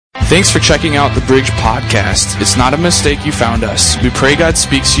Thanks for checking out the Bridge Podcast. It's not a mistake you found us. We pray God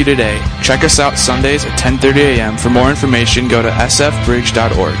speaks to you today. Check us out Sundays at 10:30 a.m. For more information, go to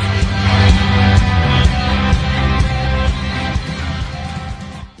sfbridge.org.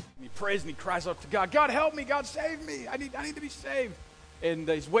 He prays and he cries out to God, God help me, God save me, I need to be saved. And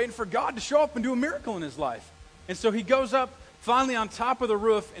he's waiting for God to show up and do a miracle in his life. And so he goes up finally on top of the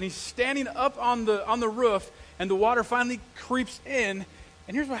roof, and he's standing up on the roof, and the water finally creeps in.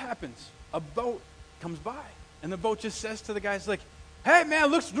 And here's what happens. A boat comes by, and the boat just says to the guy's like, hey, man,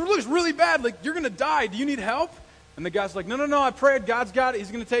 it looks really bad. Like, you're going to die. Do you need help? And the guy's like, no, I prayed. God's got it.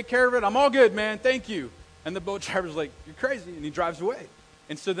 He's going to take care of it. I'm all good, man. Thank you. And the boat driver's like, you're crazy. And he drives away.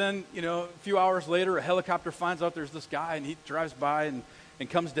 And so then, a few hours later, a helicopter finds out there's this guy, and he drives by and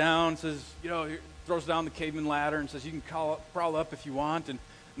comes down, says, throws down the caveman ladder and says, you can crawl up if you want. And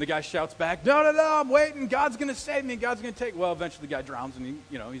the guy shouts back, no, I'm waiting. God's going to save me. God's going to take. Well, eventually the guy drowns, and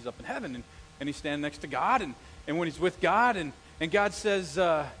he's up in heaven, and he's standing next to God. And when he's with God, and God says,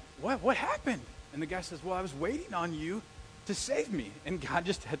 what happened? And the guy says, well, I was waiting on you to save me. And God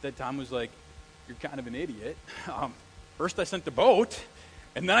just at that time was like, you're kind of an idiot. First I sent the boat,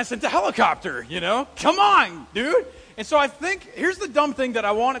 and then I sent the helicopter, Come on, dude. And so I think, here's the dumb thing that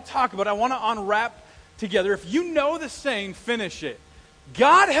I want to talk about. I want to unwrap together. If you know the saying, finish it.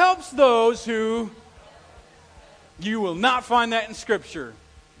 God helps those who... You will not find that in Scripture.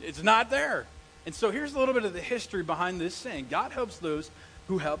 It's not there. And so here's a little bit of the history behind this saying. God helps those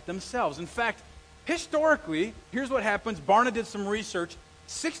who help themselves. In fact, historically, here's what happens. Barna did some research.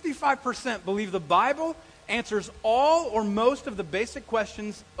 65% believe the Bible answers all or most of the basic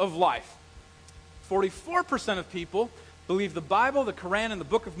questions of life. 44% of people believe the Bible, the Quran, and the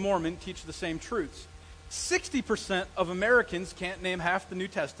Book of Mormon teach the same truths. 60% of Americans can't name half the New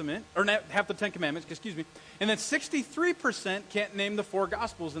Testament, or half the Ten Commandments, and then 63% can't name the 4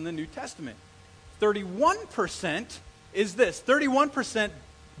 Gospels in the New Testament. 31% is this. 31%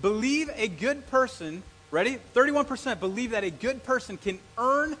 believe a good person, ready? 31% believe that a good person can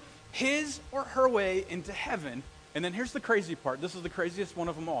earn his or her way into heaven. And then here's the crazy part. This is the craziest one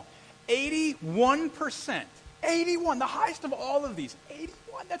of them all. 81%. 81, the highest of all of these.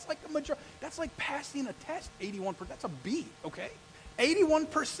 81, that's like a majority. That's like passing a test, 81%. That's a B, okay?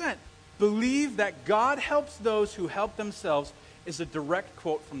 81% believe that God helps those who help themselves is a direct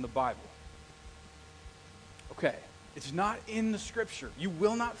quote from the Bible. Okay, it's not in the Scripture. You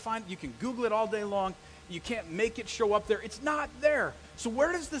will not find it. You can Google it all day long. You can't make it show up there. It's not there. So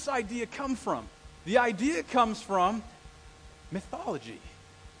where does this idea come from? The idea comes from mythology.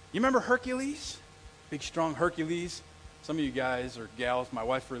 You remember Hercules? Big, strong Hercules. Some of you guys or gals, my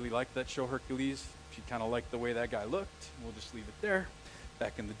wife really liked that show Hercules. She kind of liked the way that guy looked. We'll just leave it there.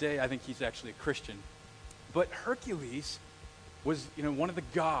 Back in the day, I think he's actually a Christian. But Hercules was, one of the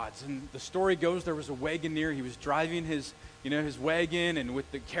gods. And the story goes there was a wagoner. He was driving his wagon and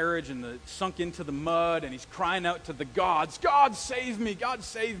with the carriage and sunk into the mud. And he's crying out to the gods, God, save me, God,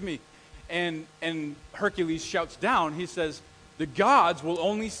 save me. And Hercules shouts down, he says, the gods will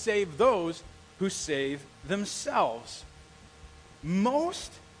only save those who save themselves.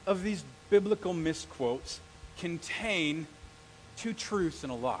 Most of these biblical misquotes contain 2 truths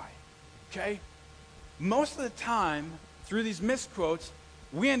and a lie, okay? Most of the time, through these misquotes,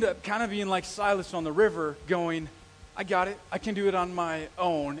 we end up kind of being like Silas on the river going, I got it, I can do it on my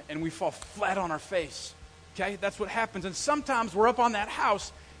own, and we fall flat on our face, okay? That's what happens, and sometimes we're up on that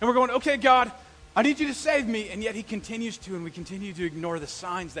house, and we're going, okay, God, I need you to save me, and yet he continues to, and we continue to ignore the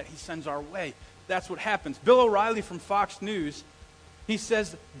signs that he sends our way. That's what happens. Bill O'Reilly from Fox News, he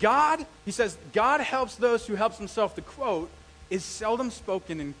says, God helps those who helps himself. The quote is seldom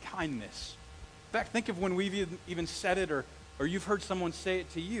spoken in kindness. In fact, think of when we've even said it or you've heard someone say it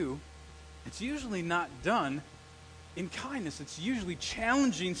to you. It's usually not done in kindness. It's usually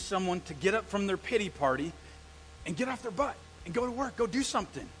challenging someone to get up from their pity party and get off their butt and go to work, go do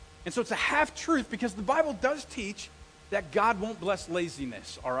something. And so it's a half-truth because the Bible does teach that God won't bless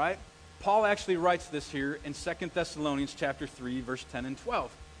laziness, all right? Paul actually writes this here in 2 Thessalonians chapter 3, verse 10 and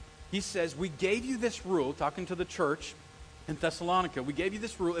 12. He says, we gave you this rule, talking to the church in Thessalonica, we gave you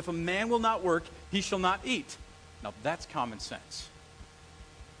this rule, if a man will not work, he shall not eat. Now that's common sense.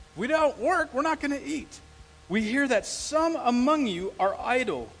 If we don't work, we're not going to eat. We hear that some among you are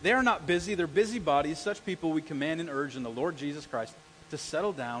idle. They are not busy, they're busybodies. Such people we command and urge in the Lord Jesus Christ to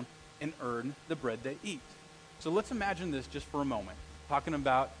settle down and earn the bread they eat. So let's imagine this just for a moment. Talking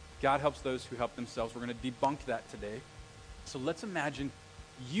about God helps those who help themselves. We're going to debunk that today. So let's imagine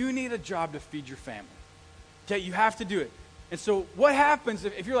you need a job to feed your family. Okay, you have to do it. And so what happens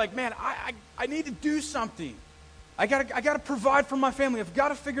if you're like, man, I need to do something. I gotta provide for my family. I've got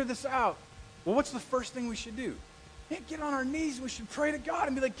to figure this out. Well, what's the first thing we should do? Man, get on our knees. We should pray to God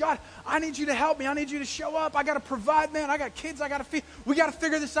and be like, God, I need you to help me. I need you to show up. I got to provide, man. I got kids I got to feed. We got to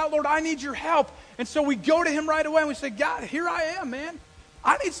figure this out, Lord. I need your help. And so we go to him right away and we say, God, here I am, man.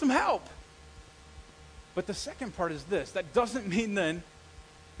 I need some help. But the second part is this. That doesn't mean then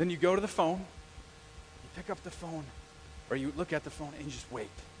you go to the phone, you pick up the phone, or you look at the phone and you just wait.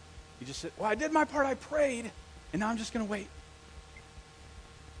 You just say, well, I did my part. I prayed, and now I'm just going to wait.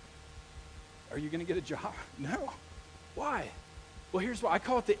 Are you going to get a job? No. Why? Well, here's why. I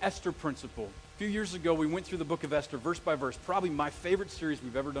call it the Esther principle. A few years ago, we went through the book of Esther verse by verse, probably my favorite series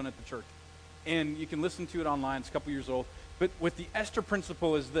we've ever done at the church. And you can listen to it online. It's a couple years old. But with the Esther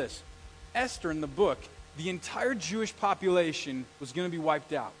principle is this. Esther in the book, the entire Jewish population was going to be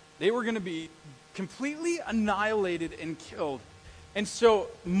wiped out. They were going to be completely annihilated and killed. And so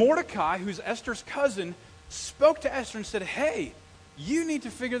Mordecai, who's Esther's cousin, spoke to Esther and said, hey, you need to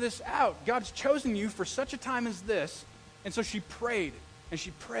figure this out. God's chosen you for such a time as this. And so she prayed, and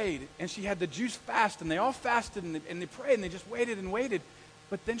she prayed, and she had the Jews fast, and they all fasted, and they prayed, and they just waited and waited.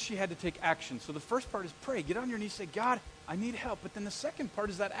 But then she had to take action. So the first part is pray. Get on your knees, say, God, I need help. But then the second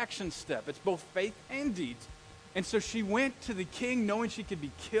part is that action step. It's both faith and deeds. And so she went to the king knowing she could be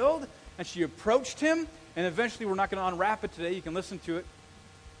killed, and she approached him, and eventually, we're not going to unwrap it today. You can listen to it.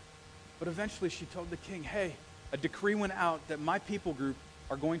 But eventually she told the king, hey, a decree went out that my people group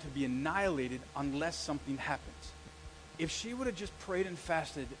are going to be annihilated unless something happens. If she would have just prayed and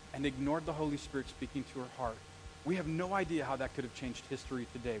fasted and ignored the Holy Spirit speaking to her heart, we have no idea how that could have changed history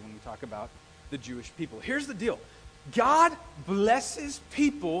today when we talk about the Jewish people. Here's the deal. God blesses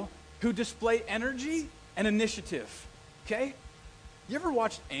people who display energy and initiative. Okay? You ever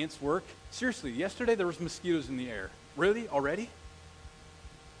watched ants work? Seriously, yesterday there was mosquitoes in the air. Really? Already?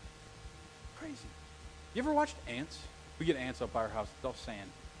 Crazy. You ever watched ants? We get ants up by our house. It's all sand.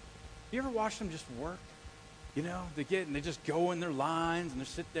 You ever watch them just work? You know, they just go in their lines and they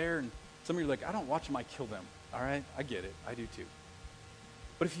sit there, and some of you are like, I don't watch them, I kill them. All right? I get it. I do too.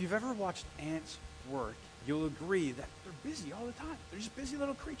 But if you've ever watched ants work, you'll agree that they're busy all the time. They're just busy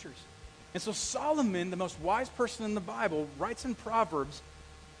little creatures. And so Solomon, the most wise person in the Bible, writes in Proverbs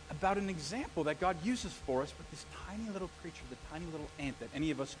about an example that God uses for us with this tiny little creature, the tiny little ant that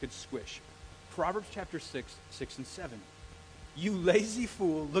any of us could squish. Proverbs chapter 6, 6 and 7. You lazy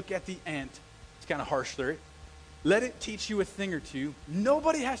fool, look at the ant. It's kind of harsh there. Let it teach you a thing or two.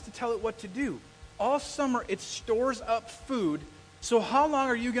 Nobody has to tell it what to do. All summer it stores up food. So how long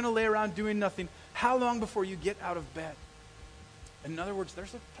are you going to lay around doing nothing? How long before you get out of bed? In other words,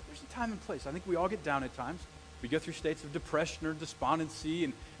 there's a time and place. I think we all get down at times. We go through states of depression or despondency,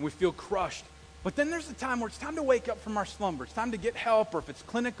 and we feel crushed. But then there's a time where it's time to wake up from our slumber. It's time to get help, or if it's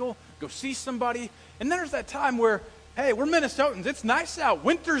clinical, go see somebody. And then there's that time where, hey, we're Minnesotans. It's nice out.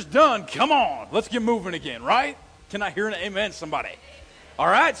 Winter's done. Come on. Let's get moving again, right? Can I hear an amen, somebody? All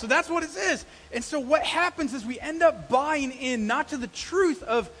right, so that's what it is. And so what happens is we end up buying in, not to the truth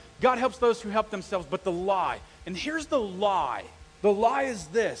of God helps those who help themselves, but the lie. And here's the lie. The lie is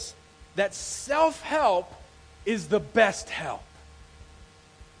this, that self-help is the best help.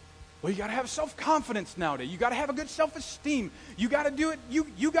 Well, you got to have self-confidence nowadays. You got to have a good self-esteem. You got to do it.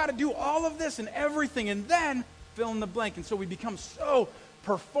 You got to do all of this and everything, and then fill in the blank. And so we become so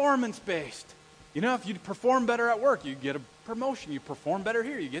performance-based. You know, if you perform better at work, you get a promotion. You perform better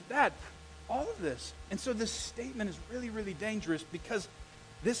here, you get that. All of this. And so this statement is really, really dangerous because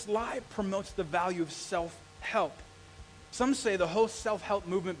this lie promotes the value of self-help. Some say the whole self-help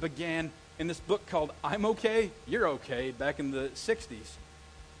movement began in this book called I'm Okay, You're Okay, back in the 60s.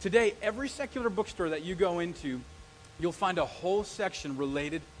 Today, every secular bookstore that you go into, you'll find a whole section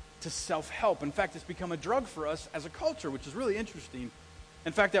related to self-help. In fact, it's become a drug for us as a culture, which is really interesting.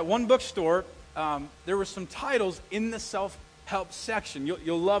 In fact, at one bookstore, there were some titles in the self-help section.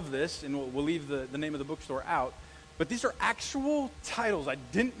 You'll love this, and we'll leave the name of the bookstore out. But these are actual titles. I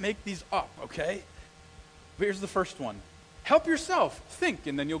didn't make these up, okay? But here's the first one. Help yourself. Think,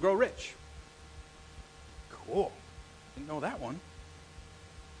 and then you'll grow rich. Cool. Didn't know that one.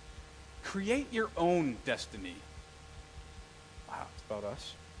 Create your own destiny. Wow, it's about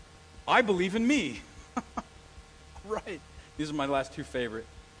us. I believe in me. Right. These are my last two favorite.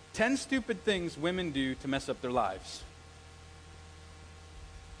 10 stupid things women do to mess up their lives.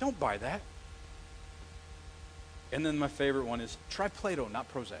 Don't buy that. And then my favorite one is try Plato,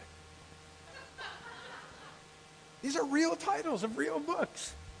 not Prozac. These are real titles of real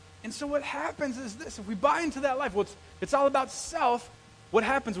books. And so what happens is this. If we buy into that life, well, it's all about self. What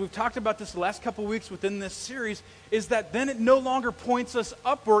happens, we've talked about this the last couple weeks within this series, is that then it no longer points us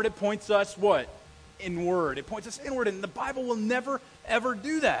upward. It points us what? inward. It points us inward, and the Bible will never, ever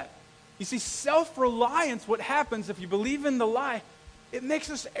do that. You see, self-reliance, what happens if you believe in the lie, it makes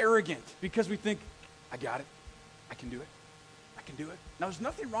us arrogant because we think, I got it. I can do it. I can do it. Now, there's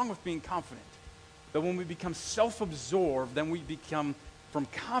nothing wrong with being confident. But when we become self-absorbed, then we become from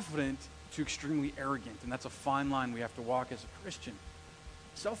confident to extremely arrogant. And that's a fine line we have to walk as a Christian.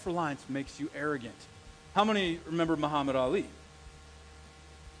 Self-reliance makes you arrogant. How many remember Muhammad Ali?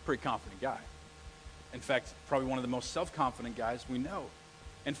 Pretty confident guy. In fact, probably one of the most self-confident guys we know.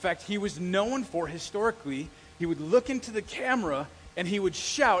 In fact, he was known for, historically, he would look into the camera and he would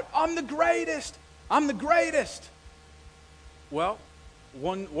shout, I'm the greatest! I'm the greatest! Well,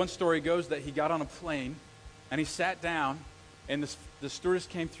 one story goes that he got on a plane and he sat down and the stewardess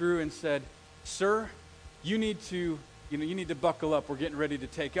came through and said, Sir, you need to buckle up. We're getting ready to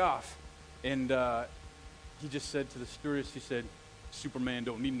take off. And he just said to the stewardess, he said, Superman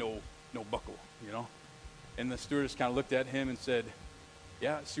don't need no buckle, you know. And the stewardess kind of looked at him and said,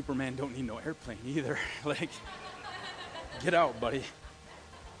 yeah, Superman don't need no airplane either. Like, get out, buddy.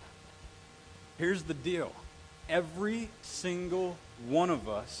 Here's the deal. Every single one of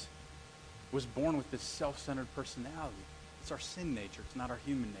us was born with this self-centered personality. It's our sin nature. It's not our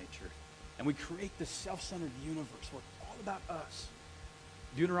human nature. And we create this self-centered universe where it's all about us.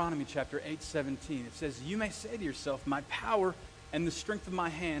 Deuteronomy chapter 8:17, it says, you may say to yourself, my power and the strength of my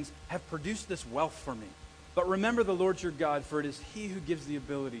hands have produced this wealth for me. But remember the Lord your God, for it is he who gives the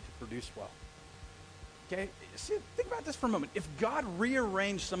ability to produce wealth. Okay? See, think about this for a moment. If God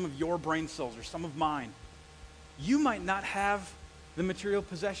rearranged some of your brain cells or some of mine, you might not have the material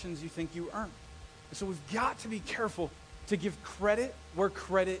possessions you think you earn. And so we've got to be careful to give credit where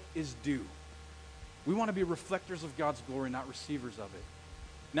credit is due. We want to be reflectors of God's glory, not receivers of it.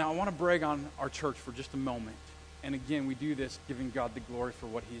 Now, I want to brag on our church for just a moment. And again, we do this giving God the glory for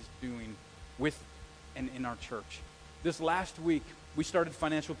what he's doing with and in our church. This last week, we started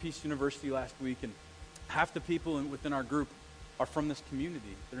Financial Peace University last week, and half the people within our group are from this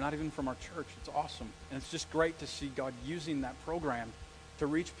community. They're not even from our church. It's awesome. And it's just great to see God using that program to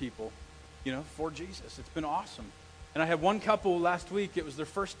reach people, for Jesus. It's been awesome. And I had one couple last week. It was their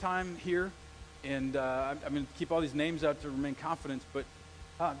first time here, and I'm going to keep all these names out to remain confident, but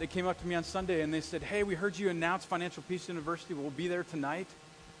they came up to me on Sunday, and they said, hey, we heard you announce Financial Peace University. We'll be there tonight.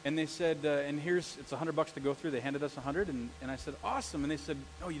 And they said, and it's $100 to go through. They handed us $100, and I said, awesome. And they said,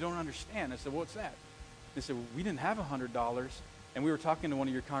 no, you don't understand. I said, what's that? They said, well, we didn't have $100, and we were talking to one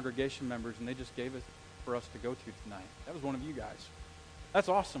of your congregation members, and they just gave it for us to go to tonight. That was one of you guys. That's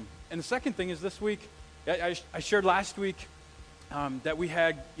awesome. And the second thing is this week, I shared last week that we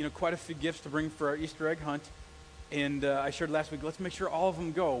had quite a few gifts to bring for our Easter egg hunt. And I shared last week, let's make sure all of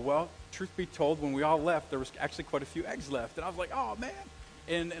them go. Well, truth be told, when we all left, there was actually quite a few eggs left. And I was like, oh, man.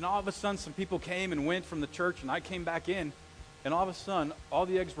 And all of a sudden, some people came and went from the church, and I came back in. And all of a sudden, all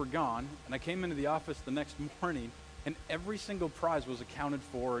the eggs were gone. And I came into the office the next morning, and every single prize was accounted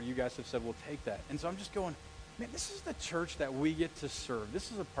for. You guys have said, we'll take that. And so I'm just going, man, this is the church that we get to serve.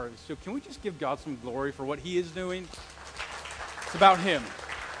 This is a part of it. So can we just give God some glory for what he is doing? It's about him.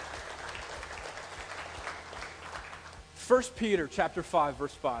 1 Peter chapter 5,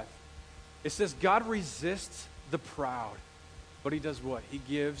 verse 5. It says, God resists the proud, but he does what? He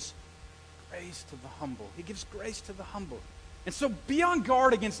gives grace to the humble. He gives grace to the humble. And so be on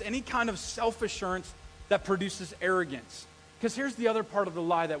guard against any kind of self-assurance that produces arrogance. Because here's the other part of the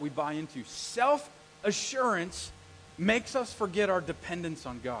lie that we buy into. Self-assurance makes us forget our dependence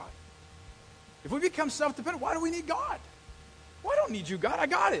on God. If we become self-dependent, why do we need God? Well, I don't need you, God. I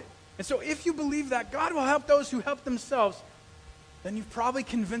got it. And so if you believe that God will help those who help themselves, then you've probably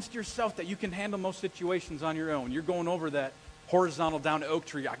convinced yourself that you can handle most situations on your own. You're going over that horizontal down to oak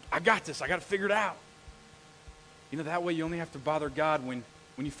tree. I got this. I got to figure it out. That way you only have to bother God when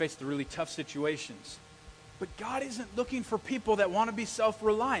you face the really tough situations. But God isn't looking for people that want to be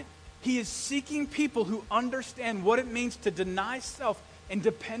self-reliant. He is seeking people who understand what it means to deny self and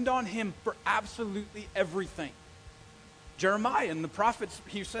depend on him for absolutely everything. Jeremiah and the prophets,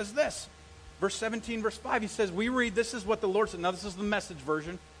 he says this. Verse 17, verse 5, he says, we read, this is what the Lord said. Now, this is the Message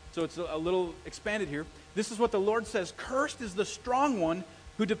version, so it's a little expanded here. This is what the Lord says. Cursed is the strong one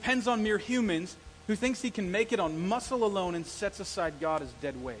who depends on mere humans, who thinks he can make it on muscle alone and sets aside God as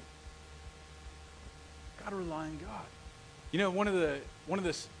dead weight. Got to rely on God. One of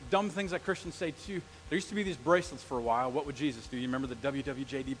the dumb things that Christians say, too, there used to be these bracelets for a while. What would Jesus do? You remember the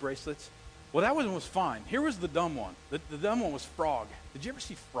WWJD bracelets? Well, that one was fine. Here was the dumb one. The dumb one was frog. Did you ever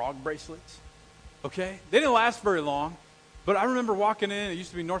see frog bracelets? Okay? They didn't last very long, but I remember walking in. It used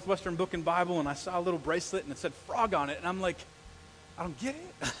to be Northwestern Book and Bible, and I saw a little bracelet, and it said frog on it, and I'm like, I don't get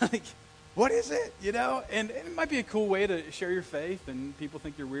it. what is it? And it might be a cool way to share your faith, and people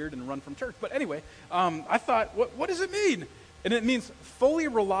think you're weird and run from church. But anyway, I thought, what does it mean? And it means fully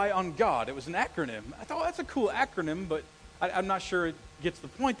rely on God. It was an acronym. I thought, well, that's a cool acronym, but I'm not sure it gets the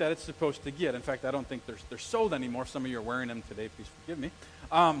point that it's supposed to get. In fact, I don't think they're sold anymore. Some of you are wearing them today. Please forgive me.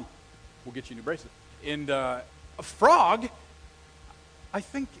 We'll get you a new bracelet. And a frog, I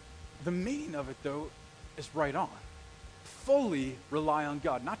think the meaning of it, though, is right on. Fully rely on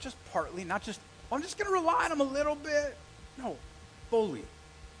God. Not just partly, not just, well, I'm just going to rely on him a little bit. No, fully.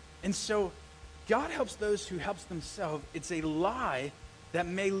 And so God helps those who helps themselves. It's a lie that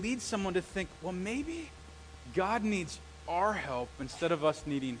may lead someone to think, well, maybe God needs our help instead of us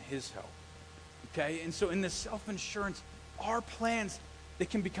needing his help. Okay? And so in this self-insurance, our plans, they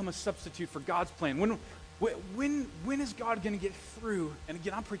can become a substitute for God's plan. When is God going to get through, and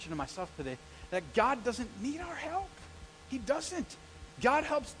again, I'm preaching to myself today, that God doesn't need our help? He doesn't. God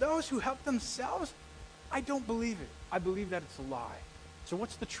helps those who help themselves. I don't believe it. I believe that it's a lie. So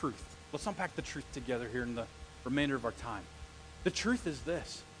what's the truth? Let's unpack the truth together here in the remainder of our time. The truth is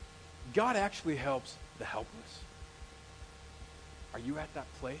this. God actually helps the helpless. Are you at that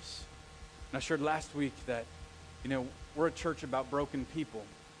place? And I shared last week that, we're a church about broken people.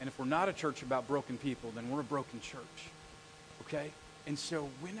 And if we're not a church about broken people, then we're a broken church. Okay? And so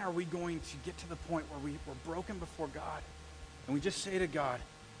when are we going to get to the point where we're broken before God? And we just say to God,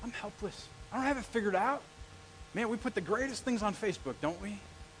 I'm helpless. I don't have it figured out. Man, we put the greatest things on Facebook, don't we?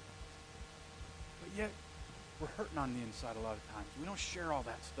 But yet, we're hurting on the inside a lot of times. We don't share all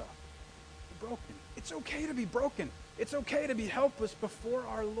that stuff. We're broken. It's okay to be broken. It's okay to be helpless before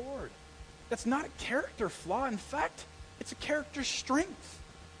our Lord. That's not a character flaw. In fact, it's a character strength.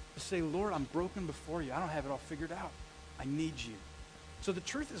 To say, Lord, I'm broken before you. I don't have it all figured out. I need you. So the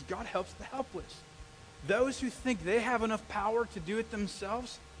truth is God helps the helpless. Those who think they have enough power to do it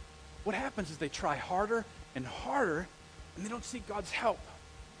themselves, what happens is they try harder and harder, and they don't seek God's help.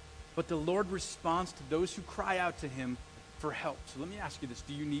 But the Lord responds to those who cry out to him for help. So let me ask you this.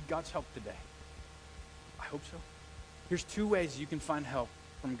 Do you need God's help today? I hope so. Here's 2 ways you can find help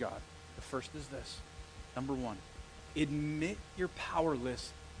from God. The first is this. Number 1, admit you're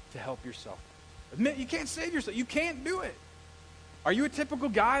powerless to help yourself. Admit you can't save yourself. You can't do it. Are you a typical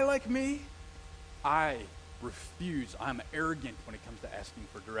guy like me? I refuse. I'm arrogant when it comes to asking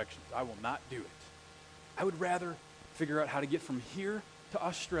for directions. I will not do it. I would rather figure out how to get from here to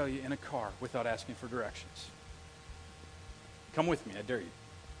Australia in a car without asking for directions. Come with me, I dare you.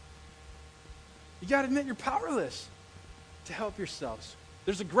 You got to admit you're powerless to help yourselves.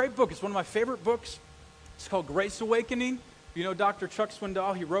 There's a great book. It's one of my favorite books. It's called Grace Awakening. You know Dr. Chuck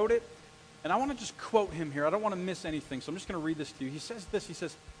Swindoll, he wrote it. And I want to just quote him here. I don't want to miss anything, so I'm just going to read this to you. He says this. He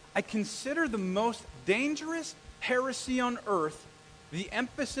says, I consider the most dangerous heresy on earth the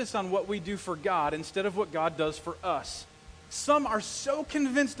emphasis on what we do for God instead of what God does for us. Some are so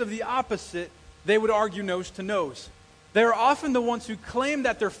convinced of the opposite, they would argue nose to nose. They are often the ones who claim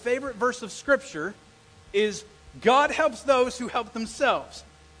that their favorite verse of Scripture is, God helps those who help themselves.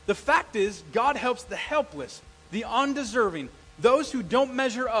 The fact is, God helps the helpless, the undeserving, those who don't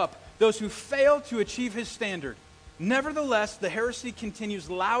measure up, those who fail to achieve his standard. Nevertheless, the heresy continues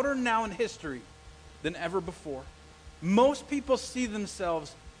louder now in history than ever before. Most people see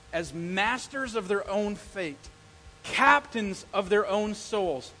themselves as masters of their own fate, captains of their own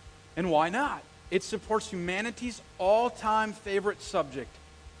souls. And why not? It supports humanity's all-time favorite subject,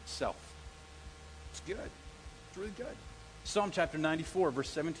 self. It's good. It's really good. Psalm chapter 94, verse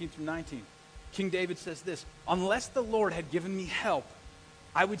 17 through 19. King David says this, unless the Lord had given me help,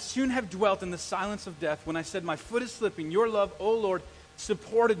 I would soon have dwelt in the silence of death. When I said, my foot is slipping, your love, O Lord,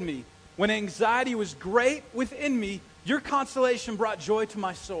 supported me. When anxiety was great within me, your consolation brought joy to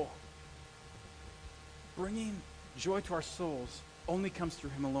my soul. Bringing joy to our souls only comes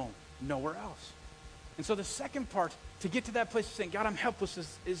through him alone, nowhere else. And so the second part, to get to that place of saying, God, I'm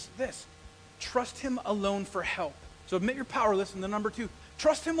helpless, is this. Trust him alone for help. So admit you're powerless. And then number 2,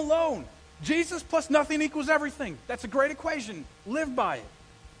 trust him alone. Jesus plus nothing equals everything. That's a great equation. Live by it.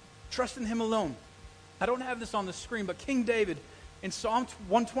 Trust in him alone. I don't have this on the screen, but King David, in Psalm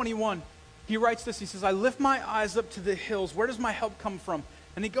 121, he writes this. He says, I lift my eyes up to the hills. Where does my help come from?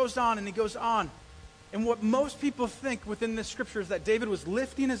 And he goes on and he goes on. And what most people think within this scripture is that David was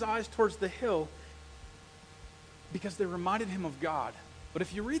lifting his eyes towards the hill because they reminded him of God. But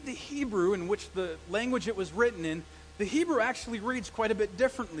if you read the Hebrew, in which the language it was written in, the Hebrew actually reads quite a bit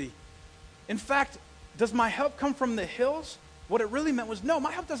differently. In fact, does my help come from the hills? What it really meant was, no,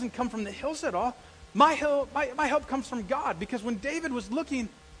 my help doesn't come from the hills at all. My help comes from God. Because when David was looking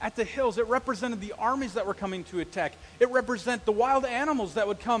at the hills. It represented the armies that were coming to attack. It represented the wild animals that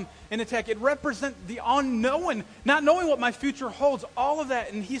would come and attack. It represented the unknown, not knowing what my future holds, all of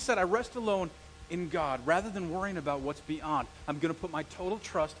that. And he said, I rest alone in God. Rather than worrying about what's beyond, I'm going to put my total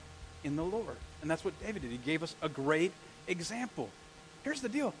trust in the Lord. And that's what David did. He gave us a great example. Here's the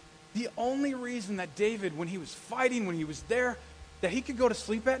deal. The only reason that David, when he was fighting, when he was there, that he could go to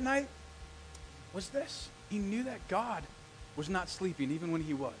sleep at night was this. He knew that God was not sleeping even when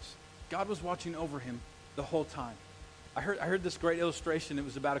he was. God was watching over him the whole time. I heard this great illustration. It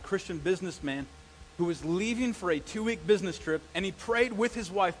was about a Christian businessman who was leaving for a 2-week business trip, and he prayed with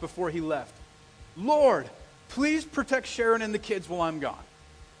his wife before he left. Lord, please protect Sharon and the kids while I'm gone.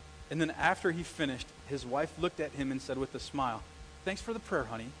 And then after he finished, his wife looked at him and said with a smile, thanks for the prayer,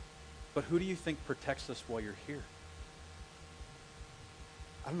 honey, but who do you think protects us while you're here?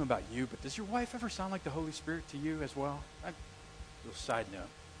 I don't know about you, but does your wife ever sound like the Holy Spirit to you as well? Little side note.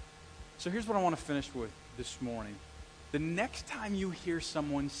 So here's what I want to finish with this morning. The next time you hear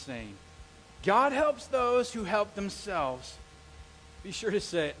someone saying, God helps those who help themselves, be sure to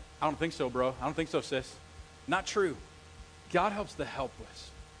say, I don't think so, bro. I don't think so, sis. Not true. God helps the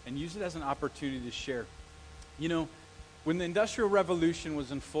helpless. And use it as an opportunity to share. You know, when the Industrial Revolution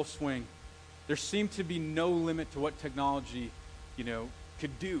was in full swing, there seemed to be no limit to what technology,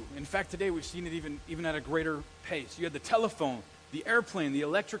 could do. In fact, today we've seen it even at a greater pace. You had the telephone, the airplane, the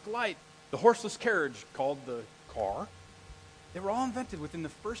electric light, the horseless carriage called the car. They were all invented within the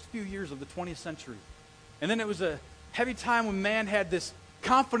first few years of the 20th century. And then it was a heavy time when man had this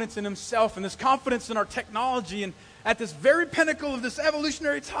confidence in himself and this confidence in our technology. And at this very pinnacle of this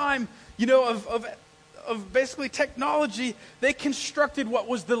evolutionary time, of basically technology, they constructed what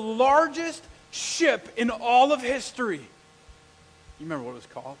was the largest ship in all of history. You remember what it was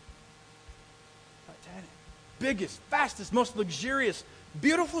called? Titanic. Biggest, fastest, most luxurious,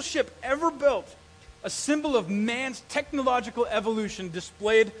 beautiful ship ever built. A symbol of man's technological evolution,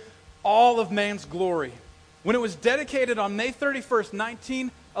 displayed all of man's glory. When it was dedicated on May 31st,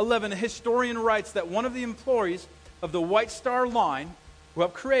 1911, a historian writes that one of the employees of the White Star Line, who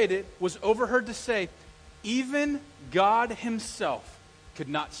helped create it, was overheard to say, even God himself could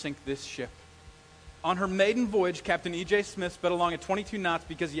not sink this ship. On her maiden voyage, Captain E.J. Smith sped along at 22 knots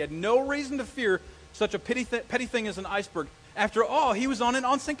because he had no reason to fear such a petty thing as an iceberg. After all, he was on an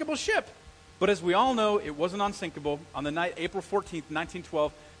unsinkable ship. But as we all know, it wasn't unsinkable. On the night, April 14th,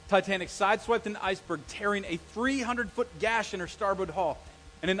 1912, Titanic sideswiped an iceberg, tearing a 300-foot gash in her starboard hull.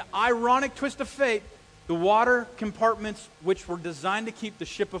 In an ironic twist of fate, the water compartments, which were designed to keep the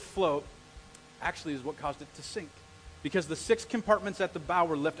ship afloat, actually is what caused it to sink. Because the 6 compartments at the bow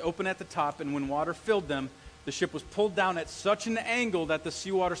were left open at the top, and when water filled them, the ship was pulled down at such an angle that the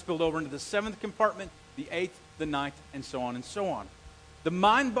seawater spilled over into the 7th compartment, the 8th, the 9th, and so on and so on. The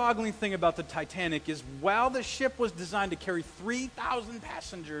mind-boggling thing about the Titanic is while the ship was designed to carry 3,000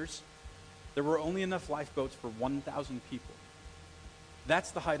 passengers, there were only enough lifeboats for 1,000 people.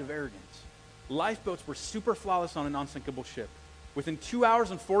 That's the height of arrogance. Lifeboats were super flawless on an unsinkable ship. Within 2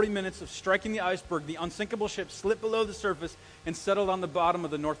 hours and 40 minutes of striking the iceberg, the unsinkable ship slipped below the surface and settled on the bottom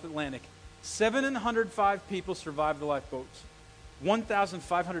of the North Atlantic. 705 people survived the lifeboats.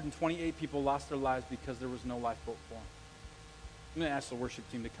 1,528 people lost their lives because there was no lifeboat for them. I'm going to ask the worship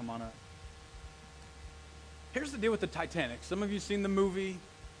team to come on up. Here's the deal with the Titanic. Some of you seen the movie.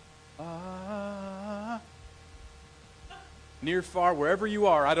 Near, far, wherever you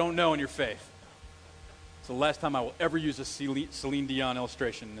are, I don't know in your faith. It's the last time I will ever use a Celine Dion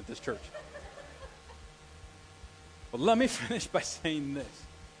illustration at this church. But let me finish by saying this.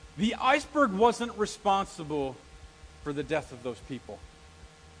 The iceberg wasn't responsible for the death of those people.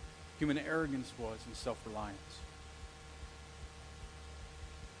 Human arrogance was, and self-reliance.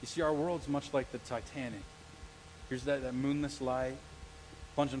 You see, our world's much like the Titanic. Here's that moonless light,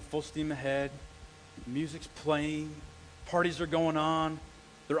 plunging full steam ahead. Music's playing. Parties are going on.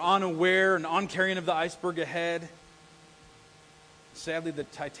 They're unaware and uncaring of the iceberg ahead. Sadly, the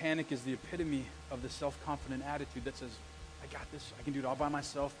Titanic is the epitome of the self-confident attitude that says, I got this. I can do it all by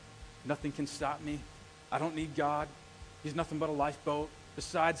myself. Nothing can stop me. I don't need God. He's nothing but a lifeboat.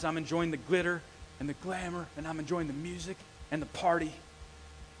 Besides, I'm enjoying the glitter and the glamour, and I'm enjoying the music and the party.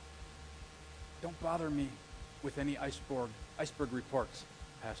 Don't bother me with any iceberg reports,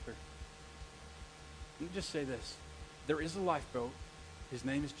 Pastor. Let me just say this. There is a lifeboat. His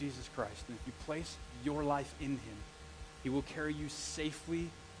name is Jesus Christ. And if you place your life in him, he will carry you safely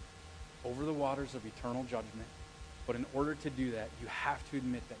over the waters of eternal judgment. But in order to do that, you have to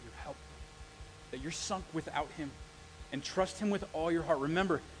admit that you're helpless, that you're sunk without him, and trust him with all your heart.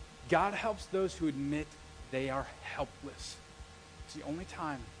 Remember, God helps those who admit they are helpless. It's the only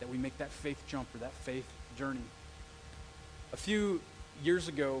time that we make that faith jump or that faith journey. A few years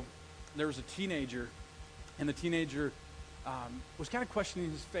ago, there was a teenager, and the teenager was kind of questioning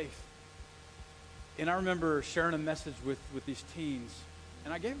his faith. And I remember sharing a message with these teens,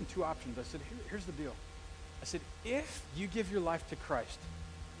 and I gave them two options. I said, here's the deal. I said, if you give your life to Christ,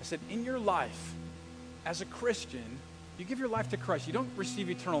 I said, in your life, as a Christian, you give your life to Christ. You don't receive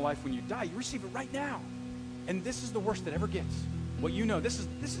eternal life when you die. You receive it right now. And this is the worst it ever gets. What you know, this is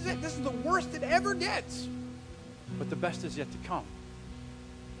it. This is the worst it ever gets. But the best is yet to come.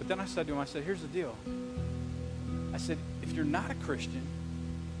 But then I said to him, I said, here's the deal. I said, if you're not a Christian,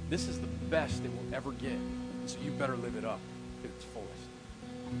 this is the best it will ever get. So you better live it up to its fullest.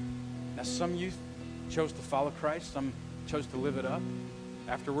 Now, some youth chose to follow Christ. Some chose to live it up.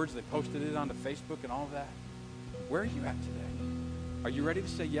 Afterwards, they posted it onto Facebook and all of that. Where are you at today? Are you ready to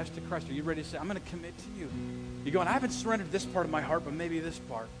say yes to Christ? Are you ready to say, I'm going to commit to you? You're going, I haven't surrendered this part of my heart, but maybe this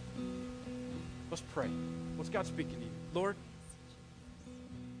part. Let's pray. What's God speaking to you? Lord,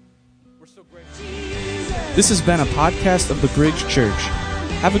 we're so grateful. This has been a podcast of the Bridge Church.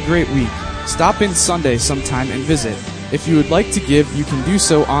 Have a great week. Stop in Sunday sometime and visit. If you would like to give, you can do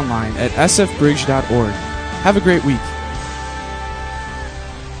so online at sfbridge.org. Have a great week.